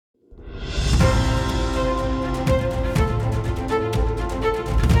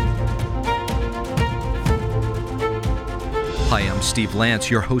Steve Lance,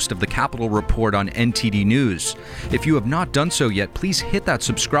 your host of the Capitol Report on NTD News. If you have not done so yet, please hit that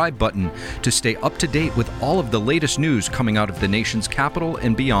subscribe button to stay up to date with all of the latest news coming out of the nation's capital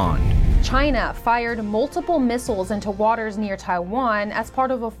and beyond. China fired multiple missiles into waters near Taiwan as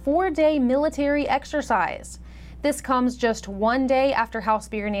part of a 4-day military exercise. This comes just one day after House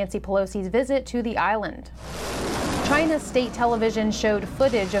Speaker Nancy Pelosi's visit to the island. China's state television showed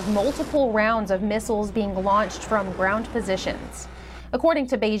footage of multiple rounds of missiles being launched from ground positions. According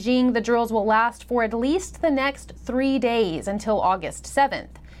to Beijing, the drills will last for at least the next 3 days until August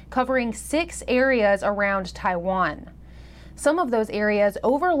 7th, covering 6 areas around Taiwan. Some of those areas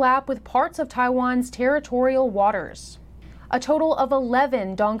overlap with parts of Taiwan's territorial waters. A total of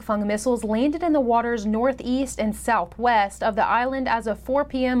 11 Dongfeng missiles landed in the waters northeast and southwest of the island as of 4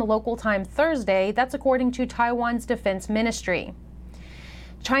 p.m. local time Thursday. That's according to Taiwan's defense ministry.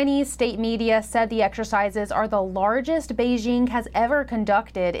 Chinese state media said the exercises are the largest Beijing has ever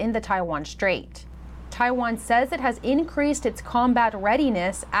conducted in the Taiwan Strait. Taiwan says it has increased its combat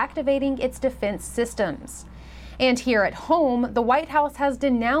readiness, activating its defense systems. And here at home, the White House has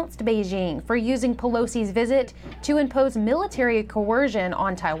denounced Beijing for using Pelosi's visit to impose military coercion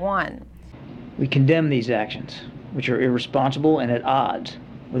on Taiwan. We condemn these actions, which are irresponsible and at odds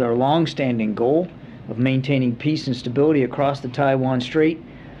with our long-standing goal of maintaining peace and stability across the Taiwan Strait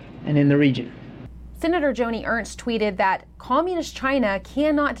and in the region. Senator Joni Ernst tweeted that Communist China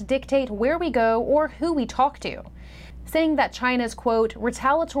cannot dictate where we go or who we talk to, saying that China's, quote,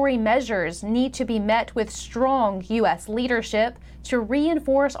 retaliatory measures need to be met with strong U.S. leadership to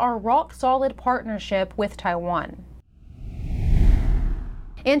reinforce our rock-solid partnership with Taiwan.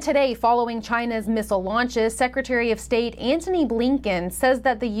 And today, following China's missile launches, Secretary of State Antony Blinken says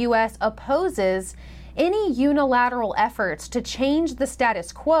that the U.S. opposes any unilateral efforts to change the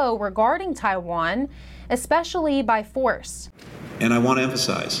status quo regarding Taiwan, especially by force. And I want to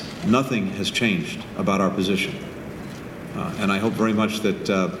emphasize, nothing has changed about our position. And I hope very much that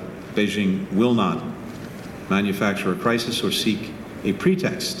Beijing will not manufacture a crisis or seek a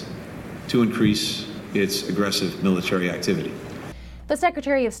pretext to increase its aggressive military activity. The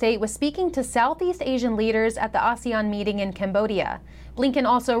Secretary of State was speaking to Southeast Asian leaders at the ASEAN meeting in Cambodia. Blinken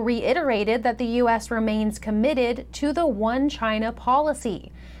also reiterated that the U.S. remains committed to the One China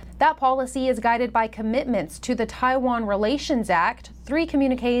policy. That policy is guided by commitments to the Taiwan Relations Act, 3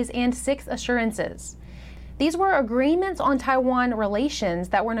 communiques, and 6 assurances. These were agreements on Taiwan relations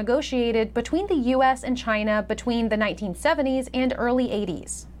that were negotiated between the U.S. and China between the 1970s and early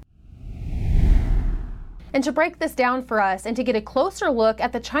 80s. And to break this down for us and to get a closer look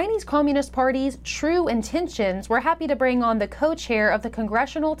at the Chinese Communist Party's true intentions, we're happy to bring on the co-chair of the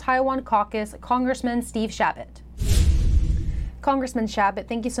Congressional Taiwan Caucus, Congressman Steve Chabot. Congressman Chabot,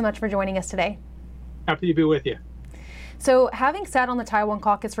 thank you so much for joining us today. Happy to be with you. So, having sat on the Taiwan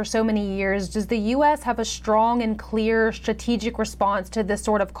Caucus for so many years, does the U.S. have a strong and clear strategic response to this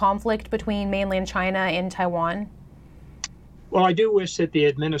sort of conflict between mainland China and Taiwan? Well, I do wish that the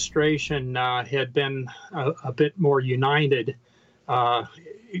administration had been a bit more united.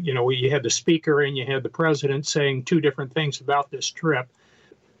 You had the speaker and you had the president saying 2 different things about this trip.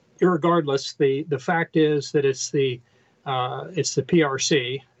 Irregardless, the fact is that it's the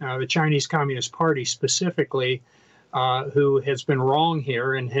PRC, the Chinese Communist Party specifically, who has been wrong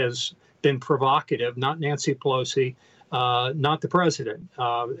here and has been provocative, not Nancy Pelosi, not the president,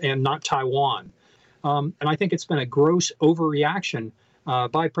 and not Taiwan. And I think it's been a gross overreaction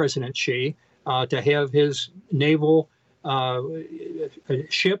by President Xi to have his naval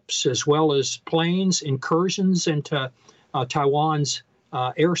ships as well as planes incursions into Taiwan's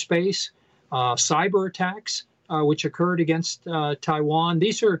airspace, cyber attacks, which occurred against Taiwan.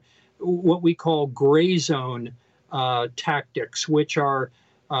 These are what we call gray zone tactics, which are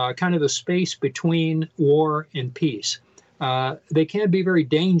kind of the space between war and peace. They can be very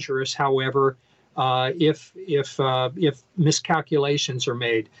dangerous, however, if miscalculations are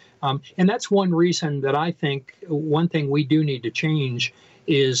made. And that's one reason that I think one thing we do need to change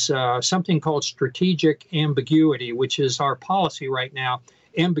is something called strategic ambiguity, which is our policy right now.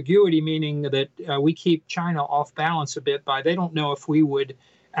 Ambiguity meaning that we keep China off balance a bit by they don't know if we would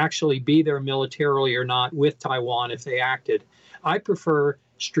actually be there militarily or not with Taiwan if they acted. I prefer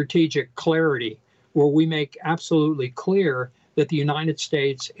strategic clarity, where we make absolutely clear that the United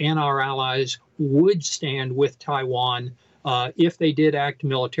States and our allies would stand with Taiwan if they did act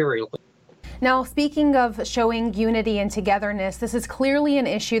militarily. Now, speaking of showing unity and togetherness, this is clearly an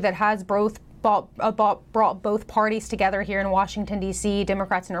issue that has both brought both parties together here in Washington, D.C.,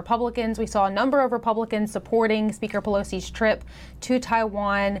 Democrats and Republicans. We saw a number of Republicans supporting Speaker Pelosi's trip to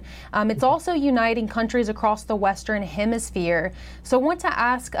Taiwan. It's also uniting countries across the Western Hemisphere. So I want to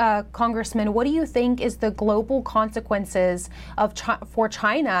ask Congressman, what do you think is the global consequences for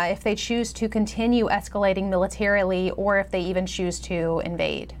China if they choose to continue escalating militarily or if they even choose to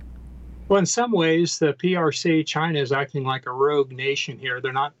invade? Well, in some ways, the PRC, China is acting like a rogue nation here.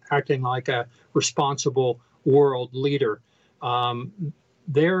 They're not acting like a responsible world leader.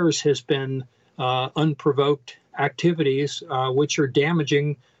 Theirs has been unprovoked activities which are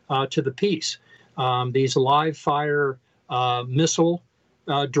damaging to the peace. These live fire missile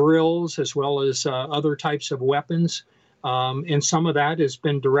drills, as well as other types of weapons. And some of that has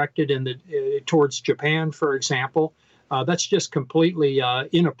been directed towards Japan, for example. That's just completely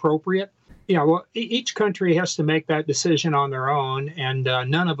inappropriate. Well, each country has to make that decision on their own, and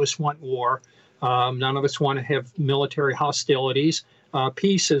none of us want war. None of us want to have military hostilities.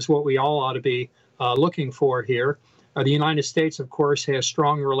 Peace is what we all ought to be looking for here. The United States, of course, has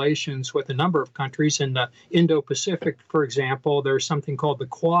strong relations with a number of countries. In the Indo-Pacific, for example, there's something called the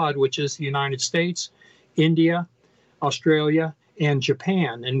Quad, which is the United States, India, Australia, and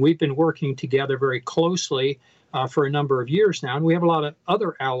Japan. And we've been working together very closely for a number of years now, and we have a lot of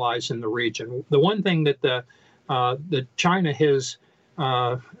other allies in the region. The one thing that China has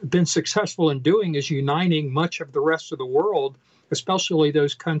been successful in doing is uniting much of the rest of the world, especially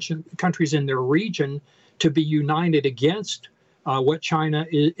those countries in their region, to be united against what China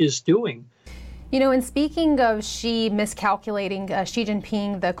is doing. And speaking of Xi miscalculating, Xi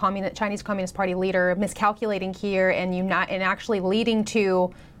Jinping, the Chinese Communist Party leader, miscalculating here and actually leading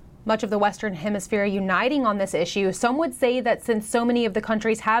to much of the Western Hemisphere uniting on this issue. Some would say that since so many of the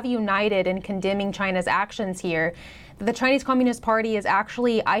countries have united in condemning China's actions here, the Chinese Communist Party is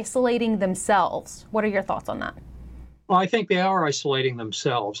actually isolating themselves. What are your thoughts on that? Well, I think they are isolating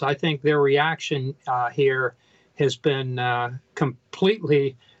themselves. I think their reaction here has been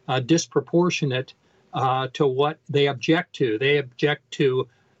completely disproportionate to what they object to. They object to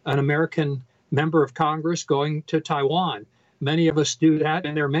an American member of Congress going to Taiwan. Many of us do that,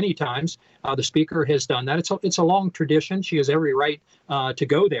 and there are many times the Speaker has done that. It's a long tradition. She has every right to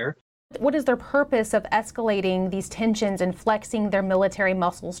go there. What is their purpose of escalating these tensions and flexing their military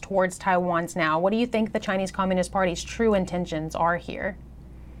muscles towards Taiwan's now? What do you think the Chinese Communist Party's true intentions are here?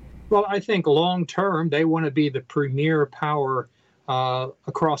 Well, I think long term, they want to be the premier power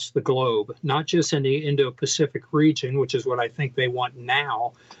across the globe, not just in the Indo-Pacific region, which is what I think they want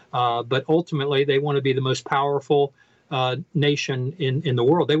now, but ultimately they want to be the most powerful nation in the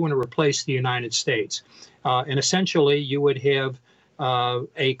world. They want to replace the United States. And essentially, you would have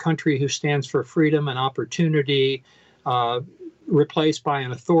a country who stands for freedom and opportunity replaced by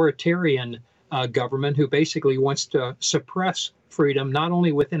an authoritarian government who basically wants to suppress freedom, not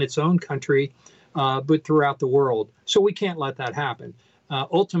only within its own country, but throughout the world. So we can't let that happen.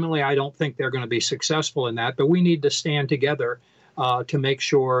 Ultimately, I don't think they're going to be successful in that, but we need to stand together to make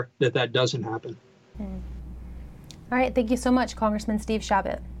sure that that doesn't happen. All right. Thank you so much, Congressman Steve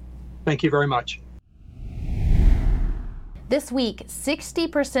Chabot. Thank you very much. This week,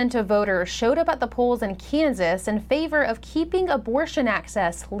 60% of voters showed up at the polls in Kansas in favor of keeping abortion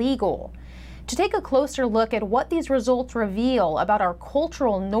access legal. To take a closer look at what these results reveal about our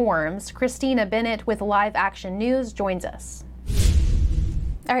cultural norms, Christina Bennett with Live Action News joins us.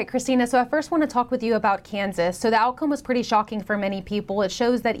 All right, Christina, so I first want to talk with you about Kansas. So the outcome was pretty shocking for many people. It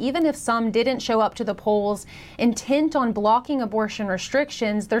shows that even if some didn't show up to the polls intent on blocking abortion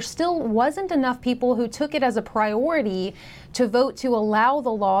restrictions, there still wasn't enough people who took it as a priority to vote to allow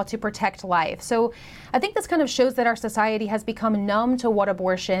the law to protect life. So I think this kind of shows that our society has become numb to what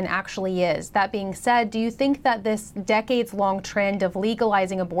abortion actually is. That being said, do you think that this decades-long trend of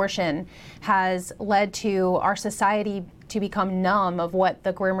legalizing abortion has led to our society to become numb of what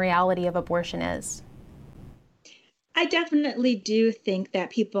the grim reality of abortion is? I definitely do think that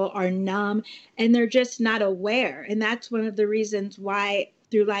people are numb and they're just not aware. And that's one of the reasons why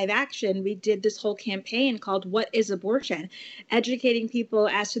through Live Action, we did this whole campaign called What is Abortion? Educating people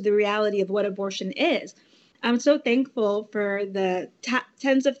as to the reality of what abortion is. I'm so thankful for the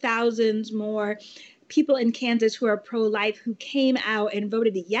tens of thousands more people in Kansas who are pro-life who came out and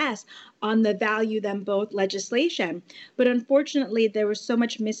voted yes on the Value Them Both legislation. But unfortunately, there was so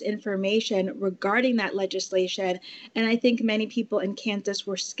much misinformation regarding that legislation. And I think many people in Kansas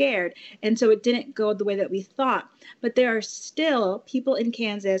were scared. And so it didn't go the way that we thought. But there are still people in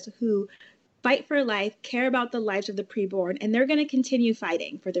Kansas who fight for life, care about the lives of the preborn, and they're going to continue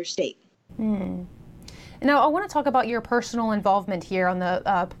fighting for their state. Now, I want to talk about your personal involvement here on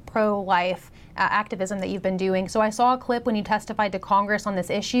the pro-life activism that you've been doing. So I saw a clip when you testified to Congress on this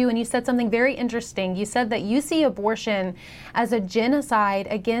issue, and you said something very interesting. You said that you see abortion as a genocide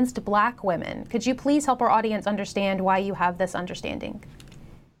against Black women. Could you please help our audience understand why you have this understanding?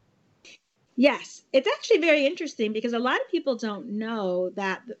 Yes, it's actually very interesting because a lot of people don't know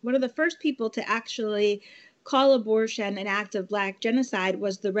that one of the first people to actually call abortion an act of Black genocide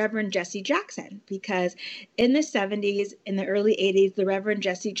was the Reverend Jesse Jackson, because in the 70s, in the early 80s, the Reverend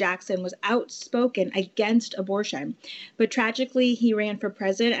Jesse Jackson was outspoken against abortion. But tragically, he ran for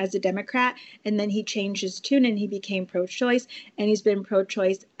president as a Democrat, and then he changed his tune and he became pro-choice, and he's been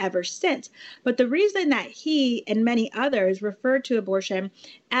pro-choice ever since. But the reason that he and many others refer to abortion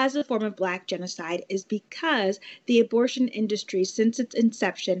as a form of Black genocide is because the abortion industry, since its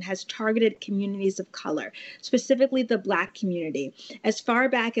inception, has targeted communities of color, specifically the Black community. As far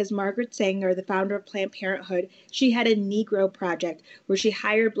back as Margaret Sanger, the founder of Planned Parenthood, she had a Negro project where she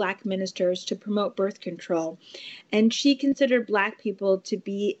hired Black ministers to promote birth control. And she considered Black people to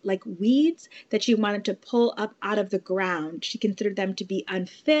be like weeds that she wanted to pull up out of the ground. She considered them to be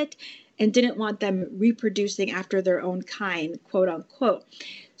unfit and didn't want them reproducing after their own kind, quote unquote.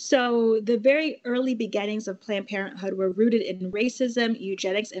 So the very early beginnings of Planned Parenthood were rooted in racism,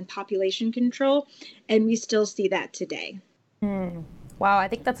 eugenics, and population control, and we still see that today. Wow, I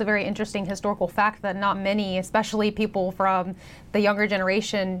think that's a very interesting historical fact that not many, especially people from the younger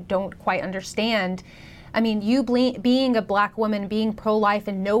generation, don't quite understand. I mean, you being a Black woman, being pro-life,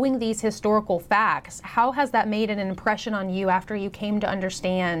 and knowing these historical facts, how has that made an impression on you after you came to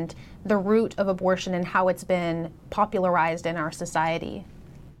understand the root of abortion and how it's been popularized in our society?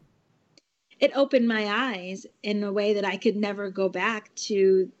 It opened my eyes in a way that I could never go back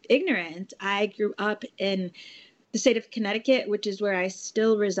to ignorant. I grew up in the state of Connecticut, which is where I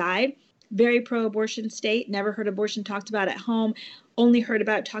still reside. Very pro-abortion state, never heard abortion talked about at home, only heard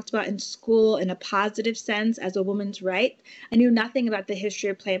about it talked about in school in a positive sense as a woman's right. I knew nothing about the history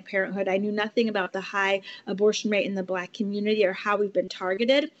of Planned Parenthood. I knew nothing about the high abortion rate in the Black community or how we've been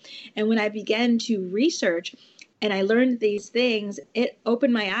targeted. And when I began to research and I learned these things, it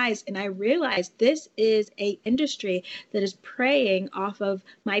opened my eyes, and I realized this is an industry that is preying off of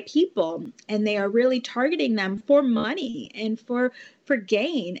my people, and they are really targeting them for money and for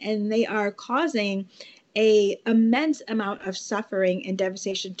gain, and they are causing an immense amount of suffering and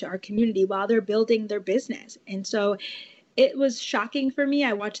devastation to our community while they're building their business. And so it was shocking for me.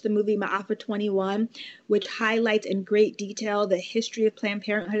 I watched the movie Ma'afa 21, which highlights in great detail the history of Planned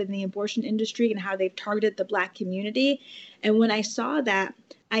Parenthood and the abortion industry and how they've targeted the Black community. And when I saw that,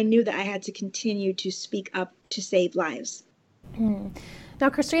 I knew that I had to continue to speak up to save lives. Now,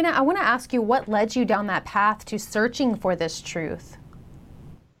 Christina, I want to ask you, what led you down that path to searching for this truth?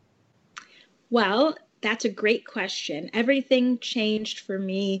 Well, that's a great question. Everything changed for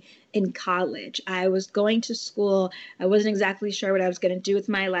me in college. I was going to school. I wasn't exactly sure what I was going to do with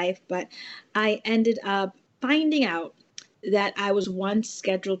my life, but I ended up finding out that I was once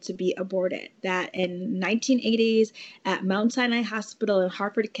scheduled to be aborted, that in 1980s at Mount Sinai Hospital in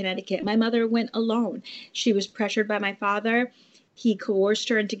Hartford, Connecticut, my mother went alone. She was pressured by my father. He coerced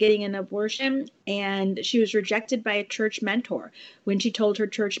her into getting an abortion, and she was rejected by a church mentor. When she told her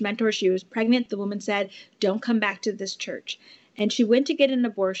church mentor she was pregnant, the woman said, "Don't come back to this church." And she went to get an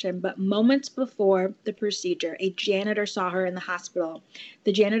abortion, but moments before the procedure, a janitor saw her in the hospital.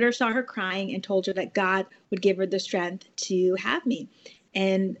 The janitor saw her crying and told her that God would give her the strength to have me.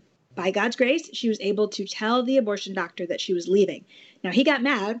 And by God's grace, she was able to tell the abortion doctor that she was leaving. Now, he got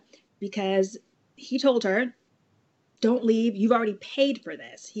mad because he told her, "Don't leave. You've already paid for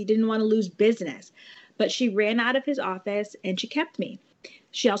this." He didn't want to lose business. But she ran out of his office and she kept me.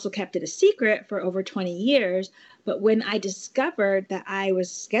 She also kept it a secret for over 20 years. But when I discovered that I was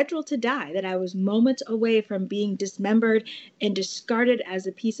scheduled to die, that I was moments away from being dismembered and discarded as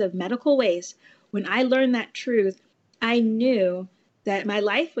a piece of medical waste, when I learned that truth, I knew that my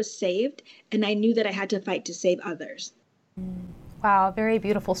life was saved, and I knew that I had to fight to save others. Wow, very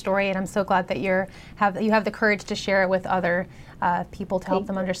beautiful story, and I'm so glad that you have the courage to share it with other people to help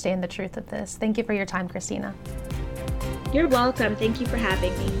them understand the truth of this. Thank you for your time, Christina. You're welcome. Thank you for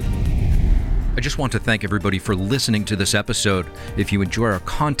having me. I just want to thank everybody for listening to this episode. If you enjoy our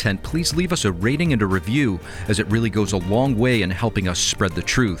content, please leave us a rating and a review, as it really goes a long way in helping us spread the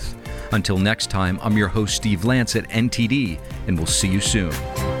truth. Until next time, I'm your host, Steve Lance at NTD, and we'll see you soon.